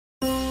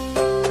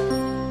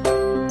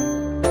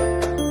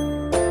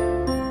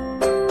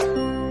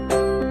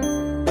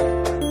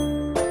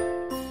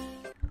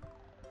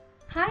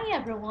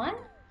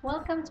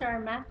Welcome to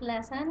our math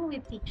lesson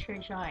with Teacher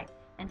Joy.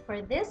 And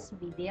for this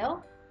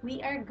video,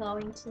 we are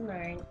going to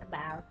learn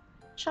about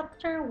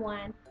Chapter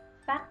 1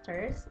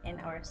 Factors,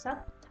 and our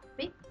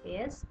subtopic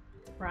is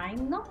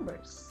prime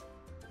numbers.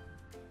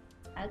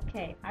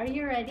 Okay, are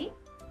you ready?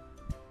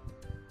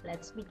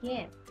 Let's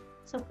begin.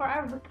 So for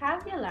our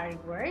vocabulary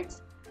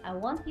words, I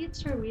want you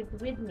to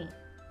read with me.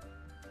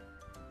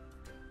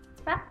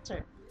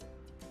 Factor,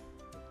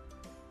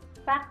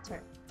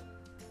 factor.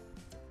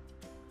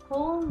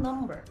 Whole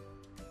number,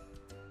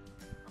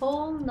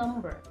 whole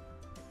number.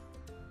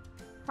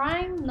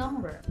 Prime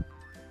number,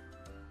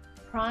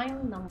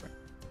 prime number.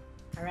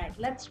 Alright,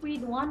 let's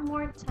read one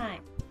more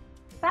time.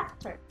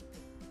 Factor,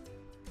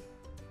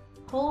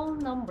 whole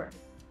number,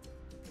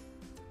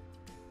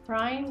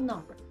 prime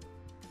number.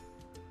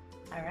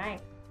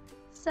 Alright,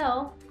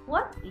 so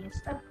what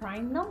is a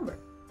prime number?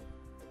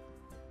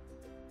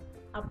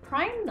 A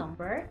prime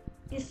number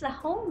is a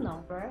whole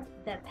number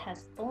that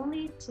has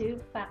only two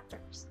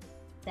factors.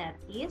 That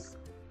is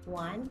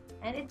 1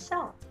 and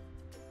itself.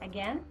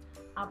 Again,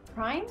 a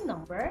prime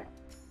number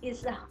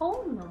is a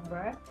whole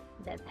number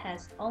that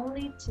has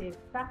only two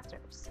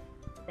factors.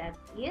 That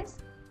is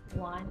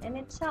 1 and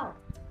itself.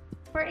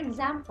 For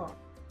example,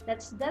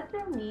 let's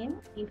determine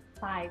if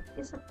 5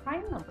 is a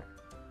prime number.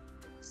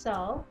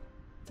 So,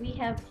 we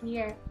have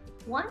here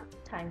 1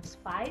 times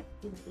 5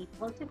 is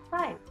equal to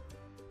 5.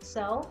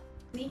 So,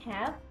 we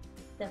have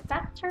the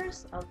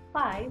factors of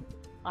 5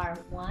 are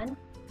 1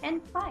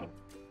 and 5.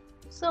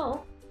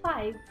 So,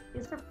 5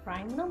 is a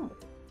prime number.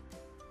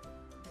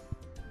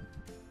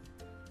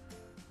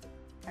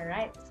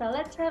 Alright, so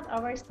let's have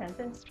our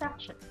sentence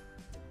structure.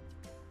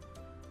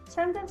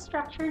 Sentence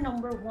structure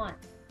number 1.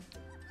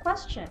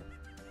 Question: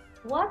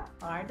 what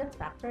are the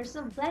factors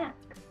of blank?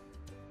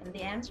 And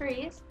the answer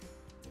is,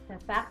 the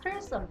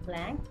factors of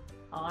blank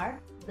are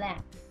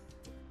blank.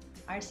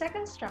 Our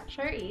second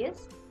structure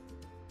is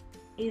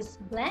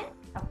blank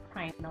a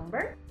prime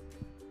number?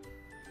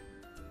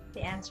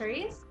 The answer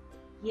is,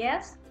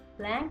 yes,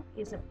 blank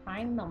is a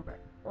prime number,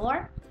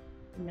 or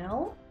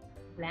no,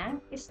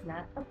 blank is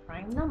not a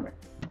prime number.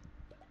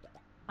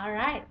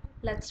 Alright,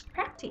 let's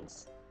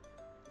practice.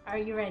 Are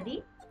you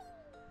ready?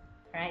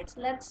 Alright,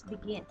 let's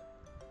begin.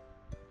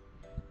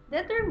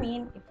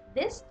 Determine if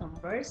these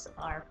numbers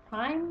are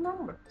prime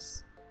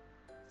numbers.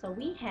 So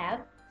we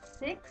have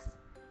 6,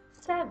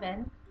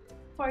 7,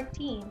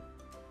 14,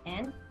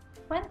 and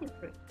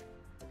 23.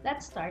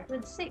 Let's start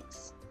with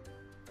 6.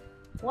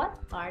 What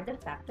are the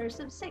factors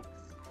of 6?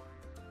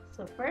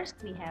 So first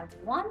we have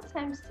 1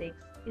 times 6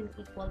 is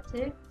equal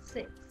to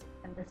 6.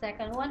 And the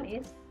second one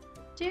is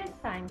 2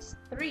 times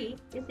 3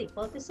 is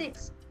equal to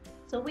 6.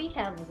 So we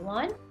have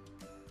 1,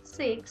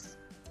 6,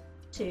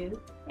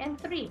 2, and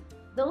 3.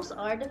 Those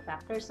are the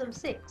factors of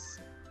 6.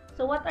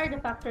 So what are the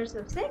factors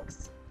of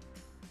 6?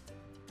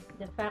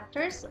 The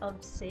factors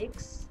of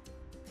 6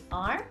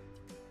 are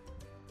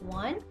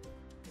 1,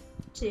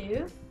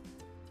 2,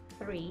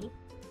 3,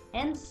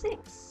 and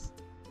 6.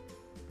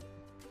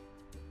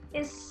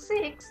 Is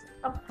 6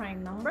 a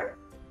prime number?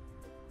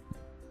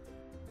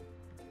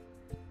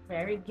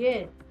 Very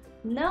good.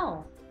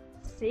 No,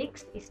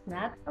 6 is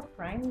not a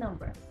prime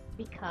number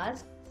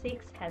because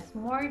 6 has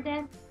more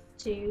than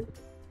 2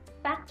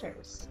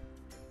 factors.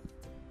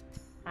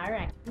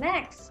 Alright,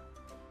 next,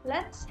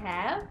 let's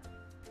have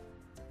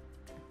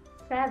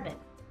 7.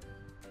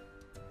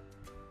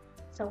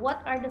 So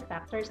what are the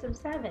factors of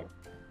 7?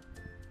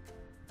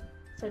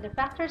 So the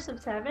factors of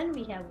 7,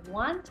 we have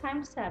 1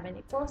 times 7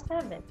 equals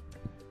 7.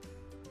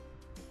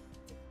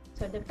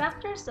 So the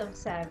factors of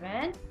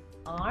 7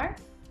 are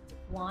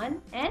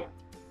 1 and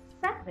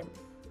 7.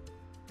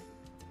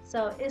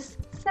 So is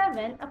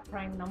 7 a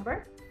prime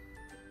number?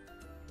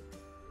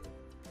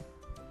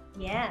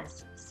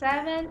 Yes,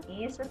 7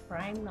 is a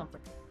prime number.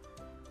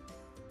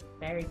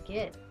 Very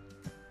good.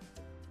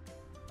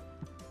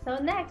 So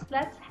next,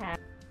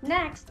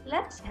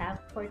 let's have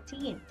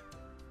 14.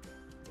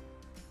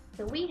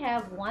 So we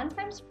have 1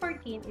 times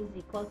 14 is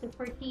equal to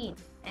 14,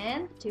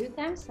 and 2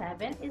 times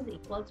 7 is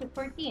equal to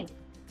 14.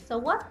 So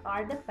what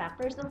are the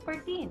factors of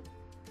 14?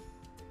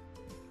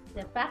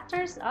 The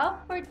factors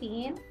of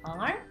 14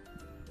 are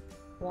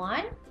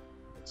 1,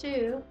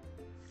 2,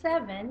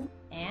 7,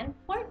 and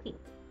 14.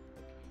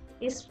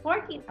 Is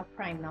 14 a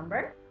prime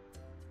number?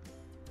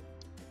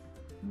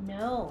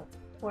 No,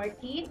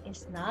 14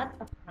 is not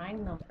a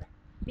prime number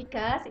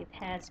because it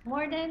has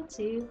more than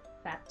 2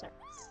 factors.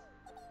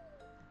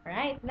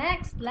 Alright,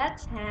 next,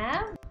 let's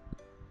have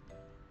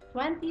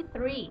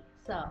 23.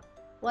 So,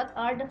 what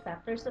are the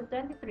factors of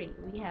 23?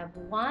 We have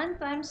 1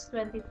 times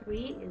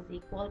 23 is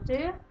equal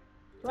to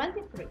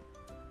 23.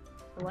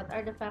 So, what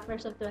are the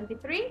factors of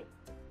 23?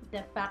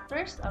 The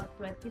factors of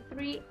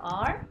 23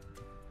 are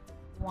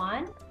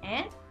 1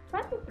 and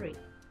 23.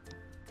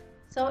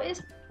 So,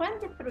 is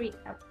 23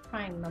 a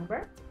prime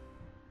number?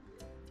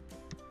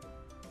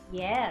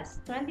 Yes,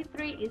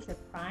 23 is a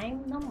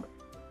prime number.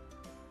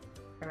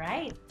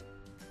 Alright,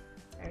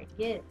 very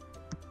good.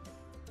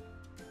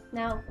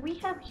 Now, we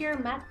have here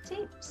math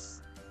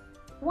tips.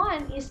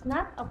 1 is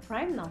not a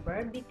prime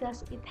number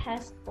because it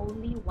has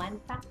only one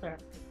factor,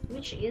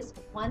 which is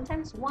 1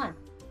 times 1.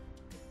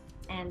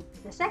 And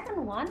the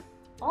second one,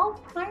 all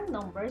prime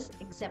numbers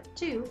except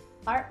 2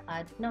 are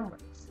odd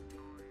numbers.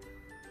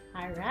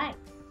 Alright,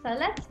 so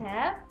let's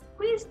have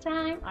quiz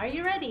time. Are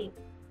you ready?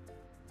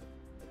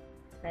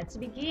 Let's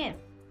begin.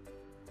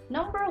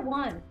 Number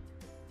 1.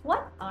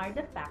 What are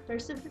the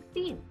factors of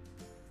 15?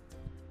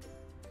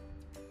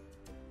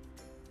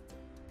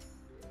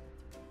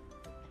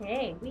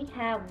 Okay, we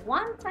have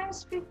 1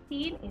 times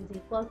 15 is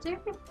equal to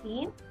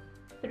 15.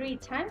 3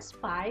 times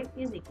 5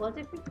 is equal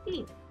to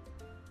 15.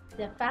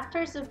 The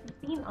factors of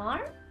 15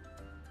 are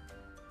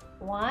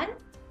 1,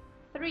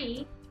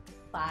 3,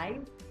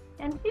 5,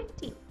 and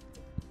 15.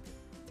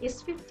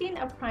 Is 15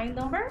 a prime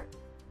number?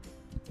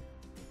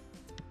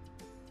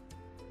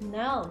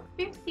 No,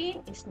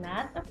 15 is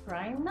not a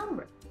prime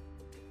number.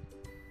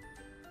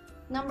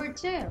 Number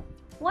 2.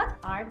 What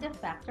are the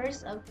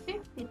factors of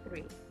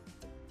 53?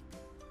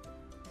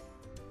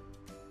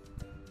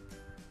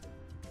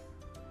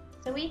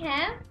 So we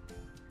have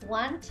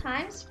 1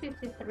 times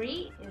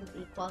 53 is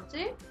equal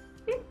to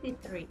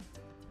 53.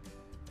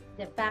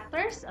 The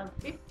factors of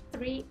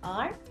 53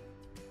 are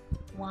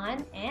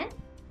 1 and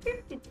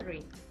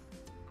 53.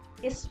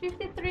 Is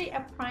 53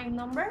 a prime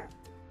number?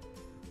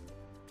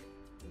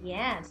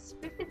 Yes,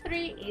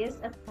 53 is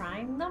a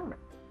prime number.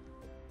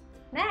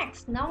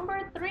 Next,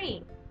 number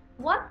 3.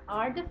 What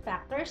are the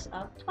factors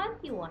of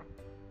 21?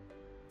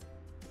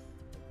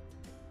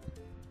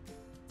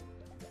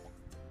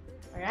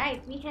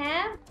 Alright, we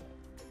have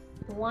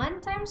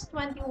 1 times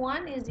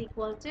 21 is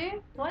equal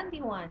to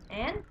 21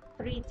 and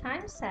 3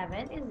 times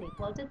 7 is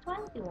equal to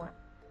 21.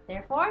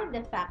 Therefore,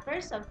 the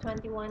factors of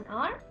 21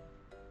 are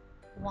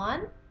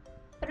 1,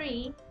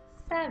 3,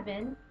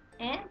 7,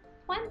 and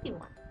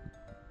 21.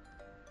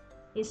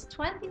 Is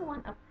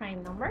 21 a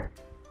prime number?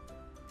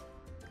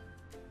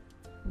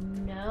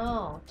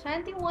 No,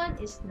 21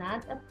 is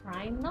not a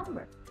prime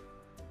number.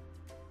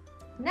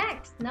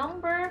 Next,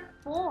 number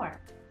 4.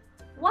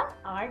 What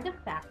are the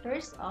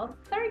factors of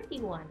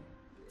 31?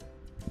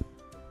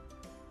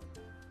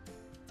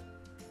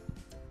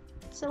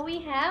 So we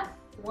have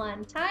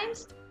 1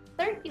 times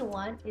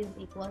 31 is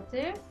equal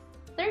to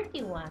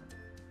 31.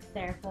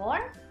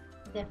 Therefore,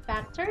 the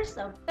factors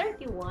of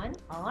 31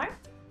 are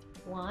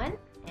 1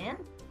 and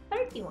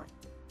 31.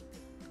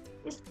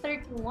 Is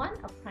 31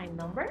 a prime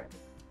number?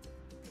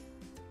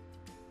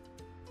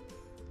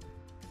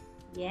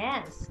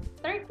 Yes,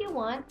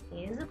 31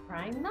 is a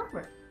prime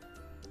number.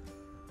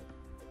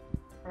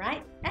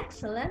 Right,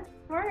 excellent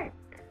work.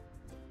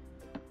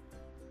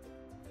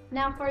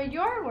 Now for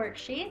your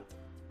worksheet,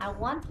 I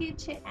want you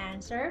to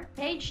answer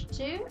page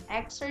 2,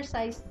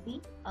 exercise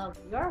D of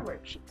your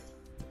worksheet,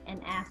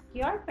 and ask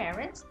your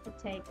parents to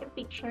take a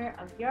picture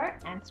of your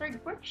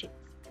answered worksheets.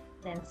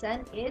 Then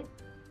send it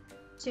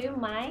to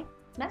my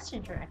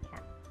messenger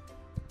account,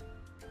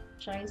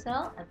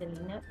 Choizel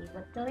Adelino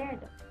Ibat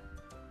Gallardo.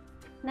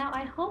 Now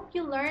I hope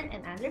you learn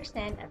and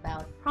understand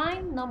about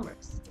prime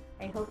numbers.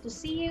 I hope to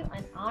see you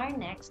on our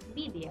next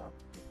video.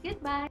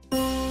 Goodbye!